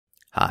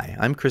Hi,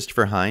 I'm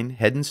Christopher Hein,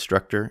 head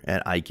instructor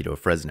at Aikido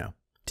Fresno.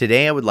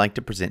 Today I would like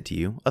to present to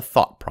you a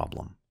thought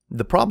problem.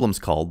 The problem's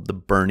called the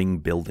burning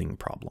building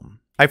problem.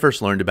 I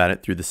first learned about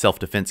it through the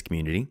self-defense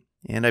community,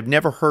 and I've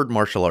never heard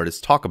martial artists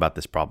talk about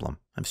this problem.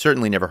 I've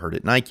certainly never heard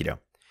it in Aikido.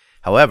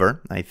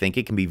 However, I think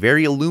it can be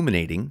very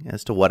illuminating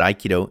as to what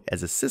Aikido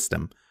as a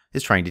system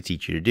is trying to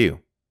teach you to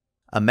do.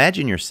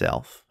 Imagine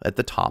yourself at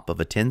the top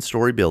of a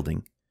 10-story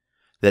building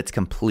that's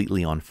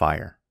completely on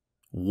fire.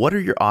 What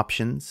are your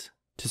options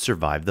to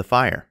survive the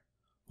fire?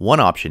 One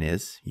option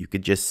is you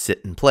could just sit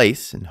in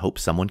place and hope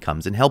someone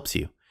comes and helps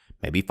you.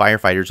 Maybe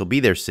firefighters will be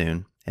there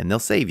soon and they'll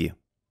save you.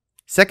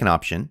 Second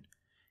option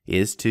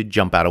is to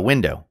jump out a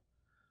window,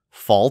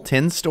 fall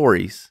 10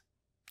 stories,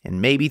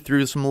 and maybe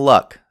through some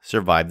luck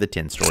survive the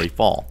 10-story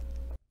fall.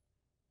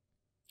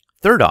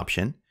 Third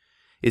option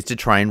is to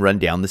try and run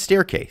down the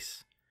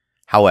staircase.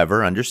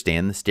 However,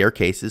 understand the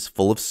staircase is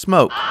full of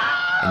smoke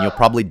and you'll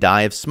probably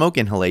die of smoke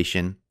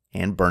inhalation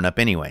and burn up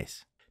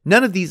anyways.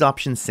 None of these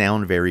options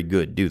sound very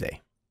good, do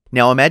they?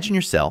 Now imagine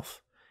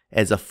yourself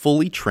as a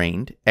fully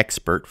trained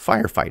expert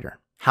firefighter.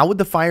 How would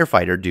the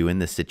firefighter do in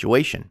this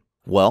situation?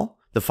 Well,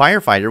 the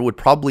firefighter would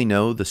probably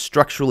know the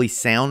structurally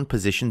sound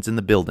positions in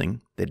the building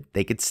that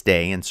they could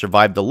stay and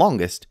survive the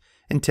longest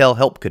until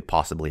help could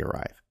possibly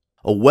arrive.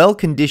 A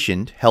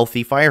well-conditioned,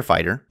 healthy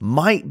firefighter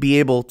might be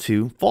able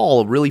to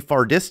fall a really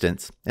far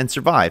distance and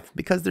survive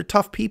because they're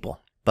tough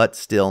people, but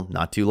still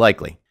not too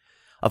likely.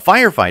 A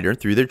firefighter,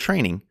 through their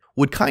training,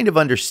 would kind of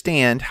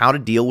understand how to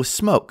deal with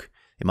smoke.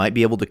 They might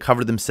be able to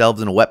cover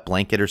themselves in a wet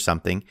blanket or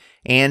something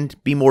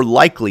and be more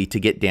likely to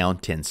get down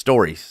 10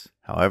 stories.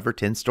 However,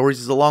 10 stories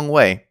is a long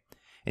way,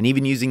 and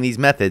even using these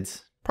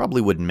methods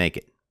probably wouldn't make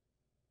it.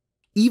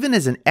 Even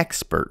as an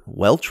expert,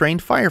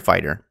 well-trained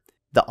firefighter,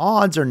 the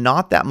odds are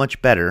not that much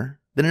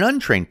better than an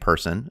untrained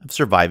person of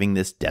surviving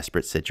this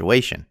desperate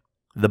situation.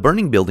 The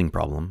burning building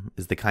problem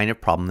is the kind of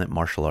problem that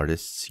martial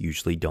artists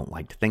usually don't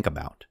like to think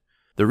about.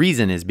 The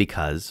reason is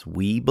because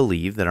we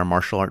believe that our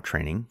martial art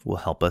training will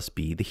help us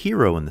be the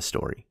hero in the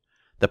story,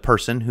 the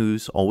person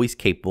who's always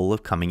capable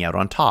of coming out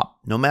on top,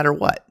 no matter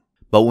what.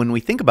 But when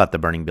we think about the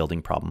burning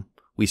building problem,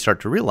 we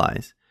start to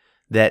realize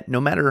that no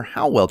matter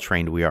how well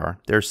trained we are,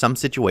 there are some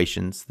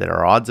situations that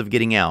our odds of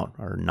getting out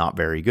are not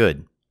very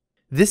good.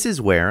 This is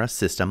where a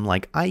system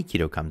like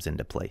Aikido comes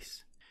into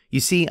place. You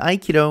see,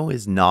 Aikido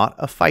is not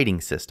a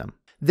fighting system.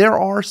 There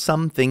are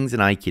some things in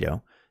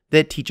Aikido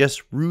that teach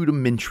us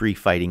rudimentary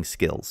fighting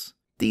skills.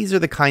 These are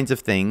the kinds of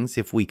things,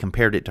 if we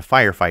compared it to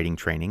firefighting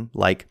training,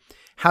 like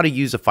how to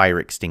use a fire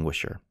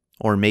extinguisher,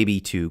 or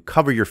maybe to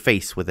cover your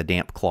face with a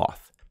damp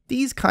cloth.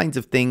 These kinds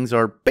of things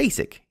are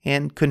basic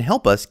and can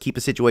help us keep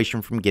a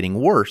situation from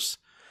getting worse,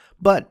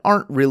 but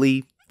aren't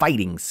really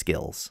fighting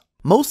skills.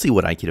 Mostly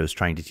what Aikido is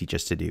trying to teach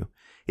us to do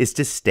is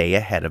to stay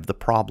ahead of the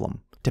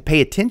problem, to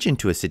pay attention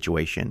to a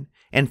situation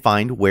and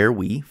find where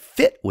we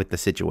fit with the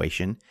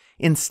situation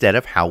instead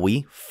of how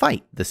we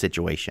fight the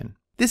situation.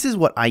 This is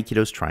what Aikido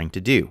is trying to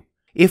do.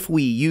 If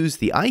we use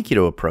the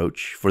Aikido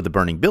approach for the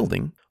burning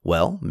building,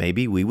 well,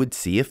 maybe we would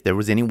see if there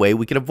was any way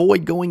we could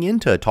avoid going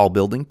into a tall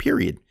building,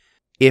 period.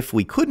 If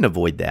we couldn't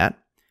avoid that,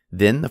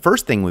 then the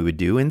first thing we would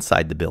do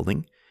inside the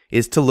building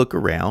is to look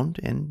around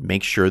and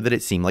make sure that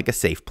it seemed like a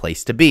safe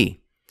place to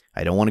be.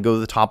 I don't want to go to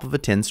the top of a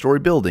 10-story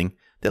building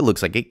that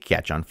looks like it could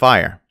catch on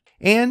fire.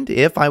 And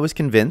if I was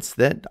convinced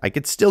that I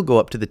could still go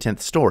up to the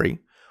 10th story,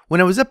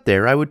 when I was up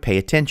there, I would pay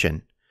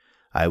attention.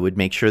 I would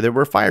make sure there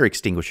were fire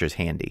extinguishers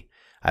handy.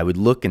 I would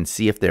look and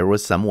see if there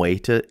was some way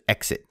to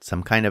exit,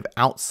 some kind of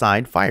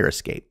outside fire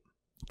escape.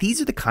 These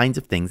are the kinds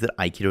of things that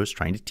Aikido is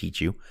trying to teach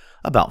you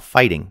about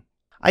fighting.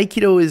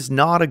 Aikido is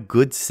not a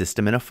good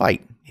system in a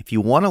fight. If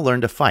you want to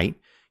learn to fight,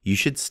 you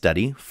should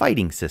study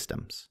fighting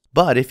systems.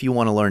 But if you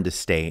want to learn to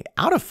stay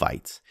out of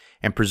fights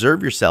and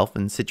preserve yourself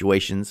in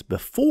situations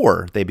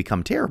before they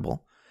become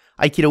terrible,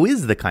 Aikido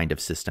is the kind of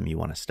system you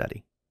want to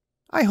study.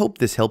 I hope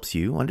this helps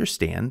you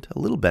understand a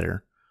little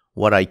better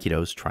what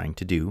Aikido is trying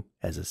to do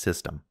as a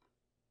system.